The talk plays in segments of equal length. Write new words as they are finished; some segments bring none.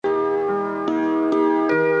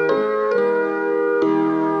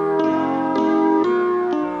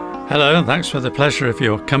Hello, and thanks for the pleasure of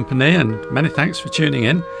your company, and many thanks for tuning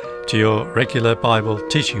in to your regular Bible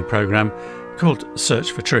teaching programme called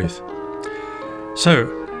Search for Truth.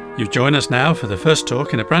 So, you join us now for the first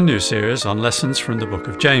talk in a brand new series on lessons from the book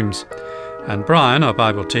of James. And Brian, our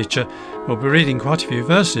Bible teacher, will be reading quite a few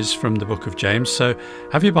verses from the book of James, so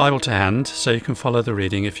have your Bible to hand so you can follow the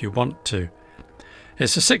reading if you want to.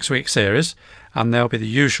 It's a 6-week series, and there'll be the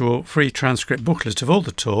usual free transcript booklet of all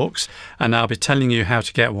the talks, and I'll be telling you how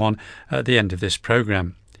to get one at the end of this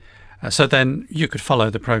programme. So then you could follow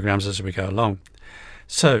the programmes as we go along.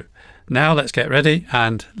 So now let's get ready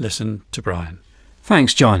and listen to Brian.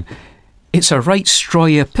 Thanks, John. It's a right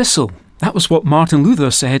strawy epistle. That was what Martin Luther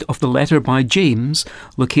said of the letter by James,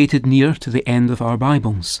 located near to the end of our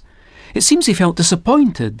Bibles. It seems he felt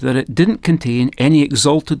disappointed that it didn't contain any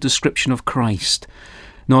exalted description of Christ,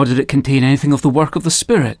 nor did it contain anything of the work of the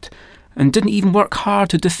Spirit, and didn't even work hard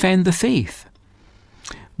to defend the faith.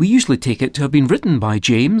 We usually take it to have been written by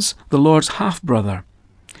James, the Lord's half-brother.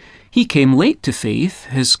 He came late to faith.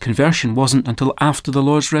 His conversion wasn't until after the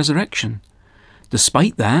Lord's resurrection.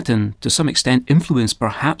 Despite that, and to some extent influenced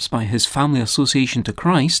perhaps by his family association to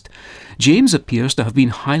Christ, James appears to have been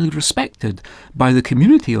highly respected by the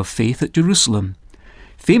community of faith at Jerusalem.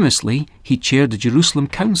 Famously, he chaired the Jerusalem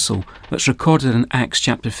Council that's recorded in Acts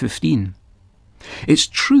chapter 15. It's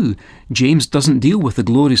true, James doesn't deal with the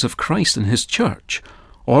glories of Christ and his church,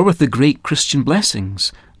 or with the great Christian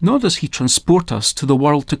blessings, nor does he transport us to the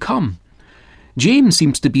world to come. James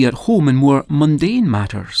seems to be at home in more mundane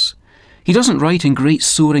matters. He doesn't write in great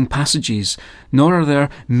soaring passages, nor are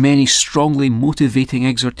there many strongly motivating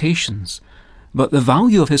exhortations. But the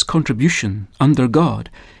value of his contribution, under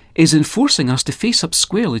God, is in forcing us to face up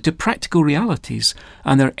squarely to practical realities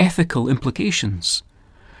and their ethical implications.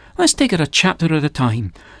 Let's take it a chapter at a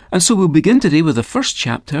time, and so we'll begin today with the first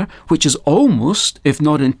chapter, which is almost, if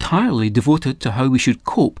not entirely, devoted to how we should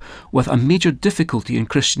cope with a major difficulty in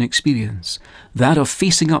Christian experience, that of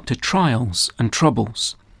facing up to trials and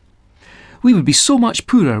troubles. We would be so much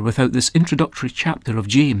poorer without this introductory chapter of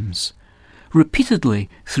James. Repeatedly,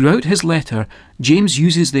 throughout his letter, James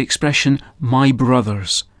uses the expression, "my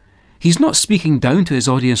brothers." He's not speaking down to his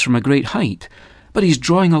audience from a great height, but he's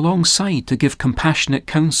drawing alongside to give compassionate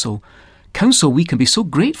counsel we can be so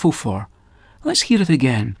grateful for. Let's hear it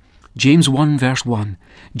again. James 1 verse 1.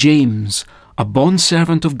 James, a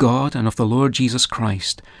bondservant of God and of the Lord Jesus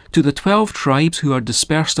Christ, to the 12 tribes who are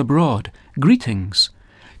dispersed abroad, greetings.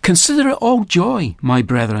 Consider it all joy, my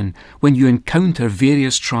brethren, when you encounter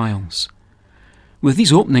various trials. With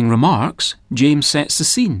these opening remarks, James sets the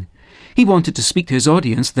scene. He wanted to speak to his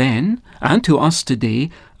audience then, and to us today,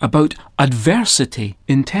 about adversity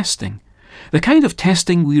in testing, the kind of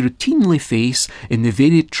testing we routinely face in the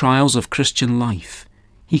varied trials of Christian life.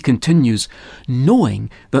 He continues, knowing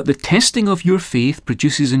that the testing of your faith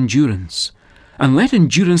produces endurance, and let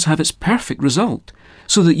endurance have its perfect result,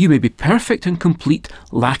 so that you may be perfect and complete,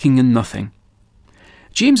 lacking in nothing.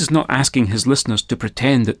 James is not asking his listeners to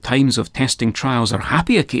pretend that times of testing trials are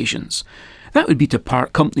happy occasions. That would be to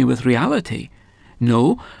part company with reality.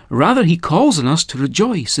 No, rather he calls on us to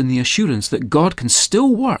rejoice in the assurance that God can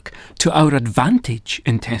still work to our advantage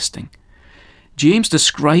in testing. James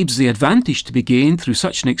describes the advantage to be gained through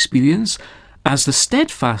such an experience as the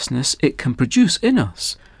steadfastness it can produce in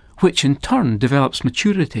us, which in turn develops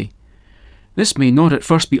maturity. This may not at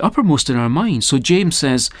first be uppermost in our minds, so James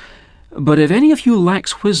says, "But if any of you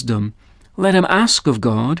lacks wisdom, let him ask of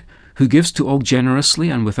God, who gives to all generously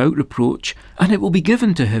and without reproach, and it will be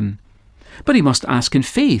given to him. But he must ask in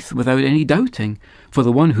faith, without any doubting, for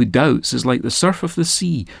the one who doubts is like the surf of the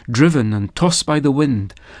sea, driven and tossed by the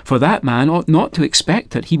wind. For that man ought not to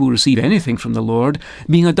expect that he will receive anything from the Lord,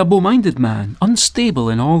 being a double-minded man, unstable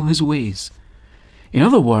in all his ways." In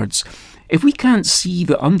other words, if we can't see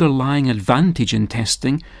the underlying advantage in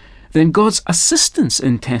testing, then God's assistance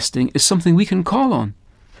in testing is something we can call on.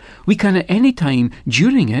 We can at any time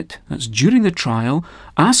during it, that's during the trial,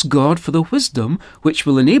 ask God for the wisdom which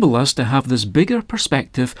will enable us to have this bigger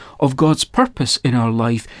perspective of God's purpose in our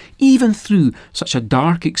life, even through such a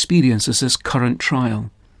dark experience as this current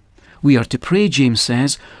trial. We are to pray, James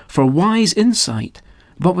says, for wise insight,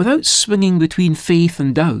 but without swinging between faith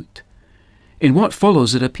and doubt. In what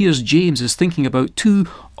follows, it appears James is thinking about 2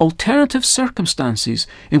 alternative circumstances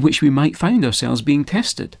in which we might find ourselves being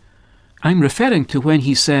tested. I'm referring to when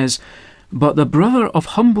he says, "But the brother of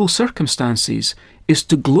humble circumstances is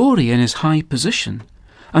to glory in his high position,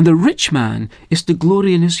 and the rich man is to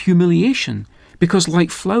glory in his humiliation, because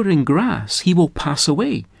like flowering grass he will pass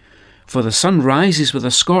away. For the sun rises with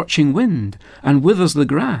a scorching wind, and withers the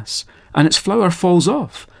grass, and its flower falls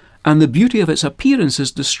off, and the beauty of its appearance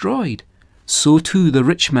is destroyed, so too the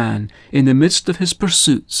rich man, in the midst of his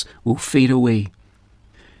pursuits, will fade away.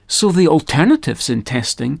 So the alternatives in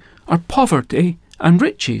testing are poverty and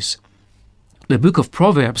riches. The book of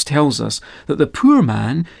Proverbs tells us that the poor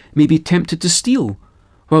man may be tempted to steal,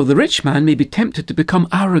 while the rich man may be tempted to become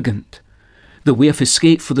arrogant. The way of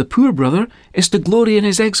escape for the poor brother is to glory in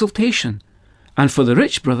his exaltation, and for the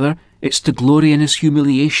rich brother it's to glory in his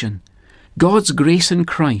humiliation. God's grace in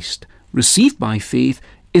Christ, received by faith,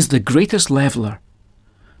 is the greatest leveller.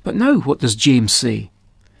 But now what does James say?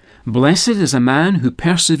 Blessed is a man who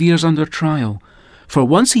perseveres under trial, for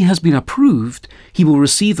once he has been approved, he will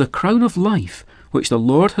receive the crown of life which the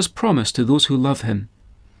Lord has promised to those who love him.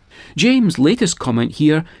 James' latest comment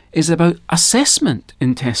here is about assessment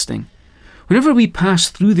in testing. Whenever we pass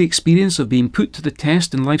through the experience of being put to the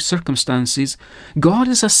test in life circumstances, God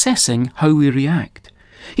is assessing how we react.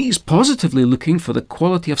 He is positively looking for the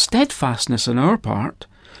quality of steadfastness on our part,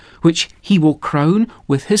 which he will crown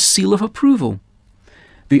with his seal of approval.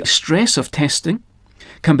 The stress of testing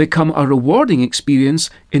can become a rewarding experience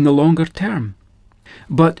in the longer term.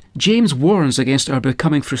 But James warns against our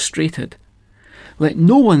becoming frustrated. Let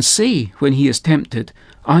no one say when he is tempted,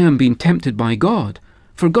 I am being tempted by God,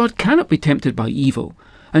 for God cannot be tempted by evil,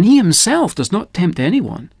 and he himself does not tempt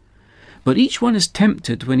anyone. But each one is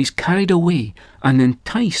tempted when he is carried away and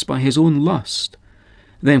enticed by his own lust.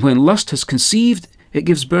 Then when lust has conceived, it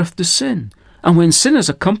gives birth to sin, and when sin is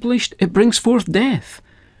accomplished, it brings forth death.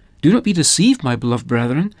 Do not be deceived, my beloved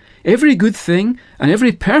brethren. Every good thing and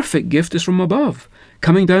every perfect gift is from above,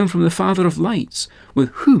 coming down from the Father of lights, with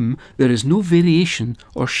whom there is no variation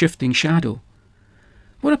or shifting shadow.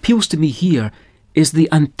 What appeals to me here is the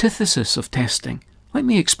antithesis of testing. Let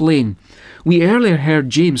me explain. We earlier heard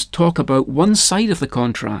James talk about one side of the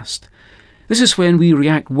contrast. This is when we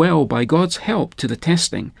react well by God's help to the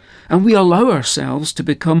testing, and we allow ourselves to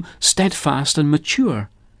become steadfast and mature.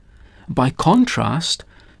 By contrast,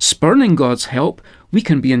 spurning God's help, we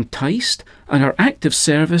can be enticed, and our active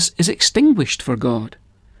service is extinguished for God.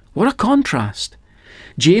 What a contrast!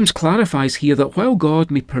 James clarifies here that while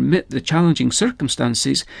God may permit the challenging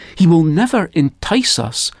circumstances, he will never entice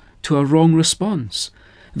us to a wrong response.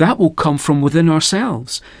 That will come from within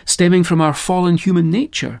ourselves, stemming from our fallen human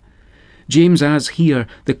nature. James adds here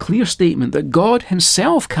the clear statement that God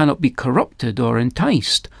himself cannot be corrupted or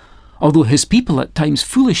enticed, although his people at times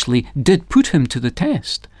foolishly did put him to the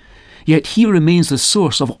test. Yet he remains the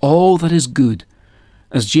source of all that is good.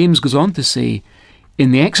 As James goes on to say,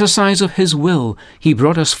 in the exercise of his will, he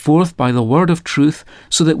brought us forth by the word of truth,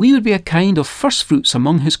 so that we would be a kind of firstfruits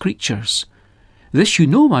among his creatures. This you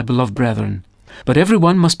know, my beloved brethren. But every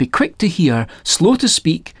one must be quick to hear, slow to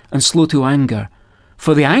speak, and slow to anger.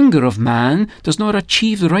 For the anger of man does not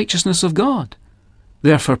achieve the righteousness of God.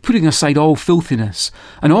 Therefore, putting aside all filthiness,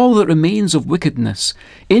 and all that remains of wickedness,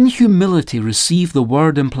 in humility receive the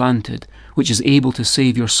word implanted, which is able to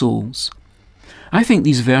save your souls. I think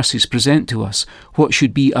these verses present to us what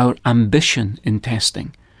should be our ambition in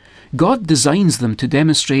testing. God designs them to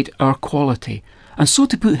demonstrate our quality, and so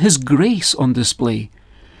to put his grace on display.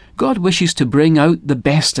 God wishes to bring out the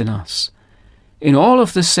best in us. In all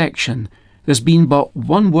of this section, there's been but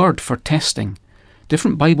one word for testing.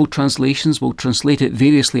 Different Bible translations will translate it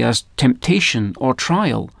variously as temptation or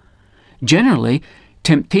trial. Generally,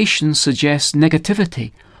 temptation suggests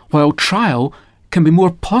negativity, while trial can be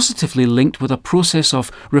more positively linked with a process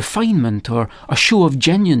of refinement or a show of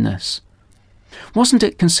genuineness. Wasn't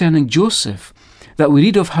it concerning Joseph that we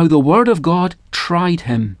read of how the word of God tried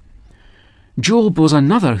him? Job was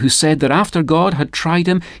another who said that after God had tried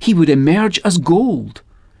him, he would emerge as gold.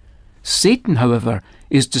 Satan, however,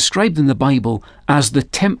 is described in the Bible as the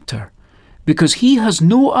tempter, because he has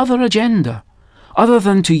no other agenda other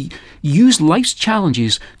than to use life's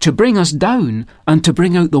challenges to bring us down and to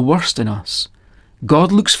bring out the worst in us.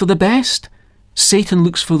 God looks for the best, Satan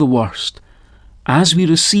looks for the worst. As we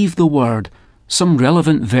receive the word, some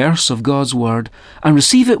relevant verse of God's word, and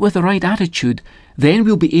receive it with the right attitude, then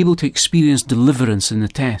we'll be able to experience deliverance in the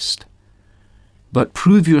test. But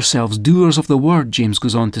prove yourselves doers of the word, James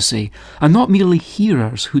goes on to say, and not merely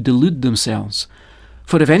hearers who delude themselves.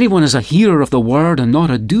 For if anyone is a hearer of the word and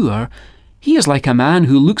not a doer, he is like a man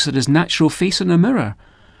who looks at his natural face in a mirror.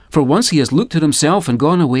 For once he has looked at himself and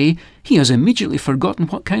gone away, he has immediately forgotten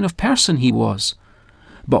what kind of person he was.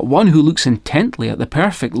 But one who looks intently at the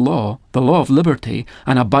perfect law, the law of liberty,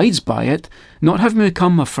 and abides by it, not having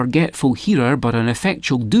become a forgetful hearer but an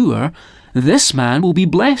effectual doer, this man will be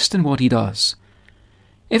blessed in what he does.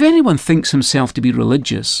 If anyone thinks himself to be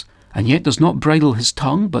religious, and yet does not bridle his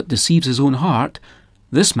tongue but deceives his own heart,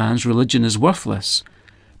 this man's religion is worthless.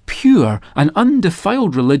 pure and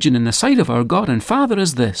undefiled religion in the sight of our God and Father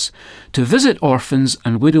is this, to visit orphans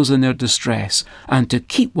and widows in their distress, and to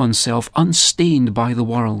keep oneself unstained by the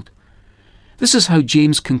world. This is how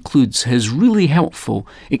James concludes his really helpful,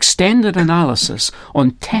 extended analysis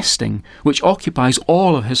on testing, which occupies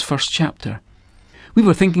all of his first chapter. We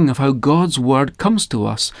were thinking of how God's word comes to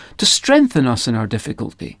us to strengthen us in our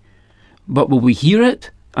difficulty. But will we hear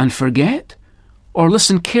it and forget? Or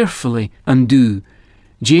listen carefully and do?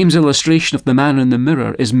 James' illustration of the man in the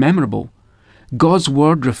mirror is memorable. God's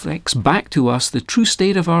word reflects back to us the true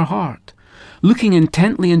state of our heart. Looking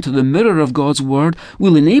intently into the mirror of God's word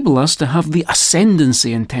will enable us to have the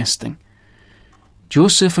ascendancy in testing.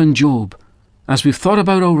 Joseph and Job, as we've thought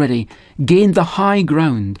about already, gained the high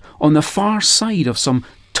ground on the far side of some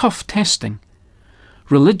tough testing.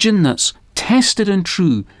 Religion that's tested and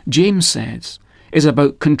true, James says, is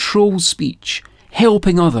about controlled speech,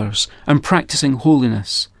 helping others, and practicing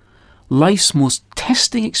holiness. Life's most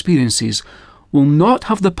testing experiences will not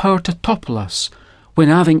have the power to topple us when,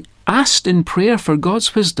 having asked in prayer for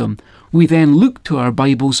God's wisdom, we then look to our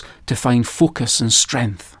Bibles to find focus and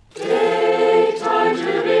strength. Take time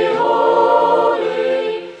to be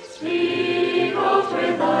holy, speak oft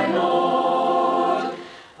with thy Lord,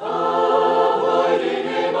 avoiding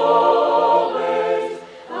him always,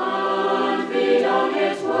 and feed on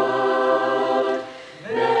his word.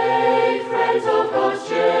 Make friends of God's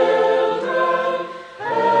children,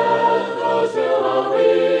 help those who are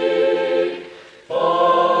weak,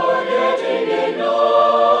 forgetting in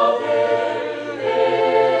nothing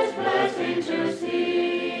his blessing to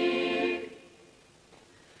seek.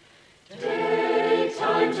 Take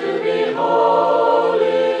time to be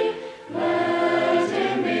holy, let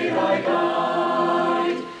him be thy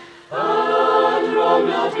guide, and run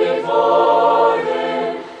not before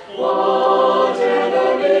him,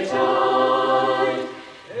 whatever betide.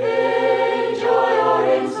 In joy or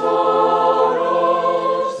in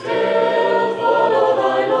sorrow, still follow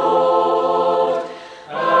thy Lord,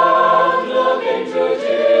 and look into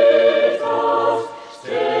Jesus,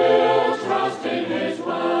 still trust in his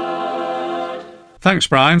word. Thanks,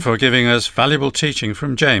 Brian, for giving us valuable teaching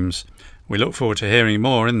from James. We look forward to hearing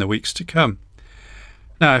more in the weeks to come.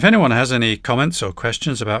 Now, if anyone has any comments or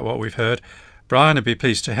questions about what we've heard, Brian would be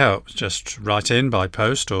pleased to help. Just write in by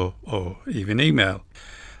post or even email.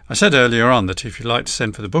 I said earlier on that if you'd like to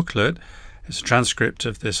send for the booklet, it's a transcript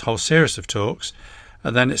of this whole series of talks,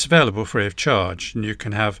 and then it's available free of charge, and you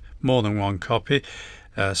can have more than one copy,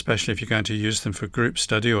 especially if you're going to use them for group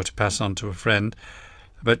study or to pass on to a friend.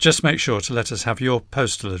 But just make sure to let us have your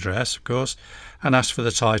postal address, of course, and ask for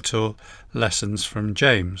the title Lessons from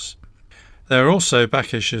James. There are also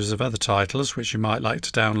back issues of other titles which you might like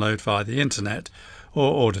to download via the internet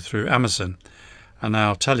or order through Amazon. And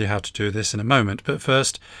I'll tell you how to do this in a moment, but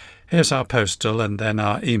first, here's our postal and then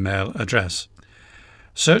our email address.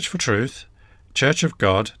 Search for Truth, Church of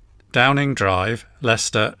God, Downing Drive,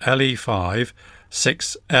 Leicester, LE5,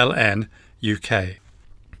 6LN, UK.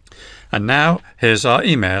 And now, here's our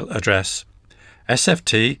email address,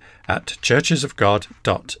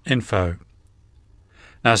 sft@churchesofgod.info.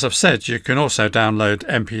 Now, as I've said, you can also download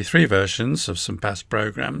MP3 versions of some past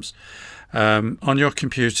programmes. On your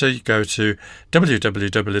computer, you go to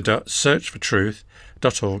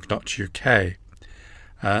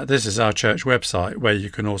www.searchfortruth.org.uk. This is our church website where you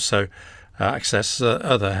can also access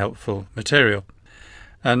other helpful material.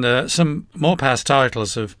 And some more past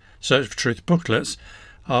titles of Search for Truth booklets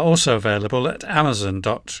are also available at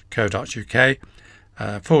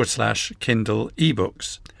amazon.co.uk/Kindle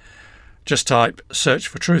ebooks. Just type Search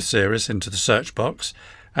for Truth series into the search box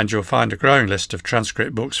and you'll find a growing list of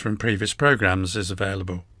transcript books from previous programmes is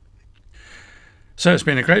available. So it's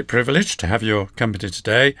been a great privilege to have your company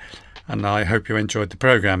today, and I hope you enjoyed the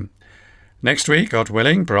programme. Next week, God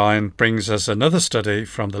willing, Brian brings us another study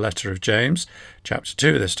from the letter of James, chapter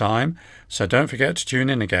 2 this time, so don't forget to tune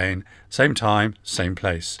in again, same time, same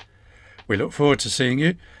place. We look forward to seeing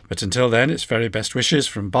you, but until then, it's very best wishes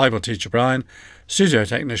from Bible teacher Brian, studio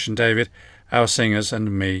technician David, our singers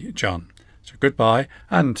and me, John. So goodbye,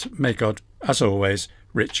 and may God, as always,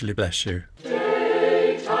 richly bless you.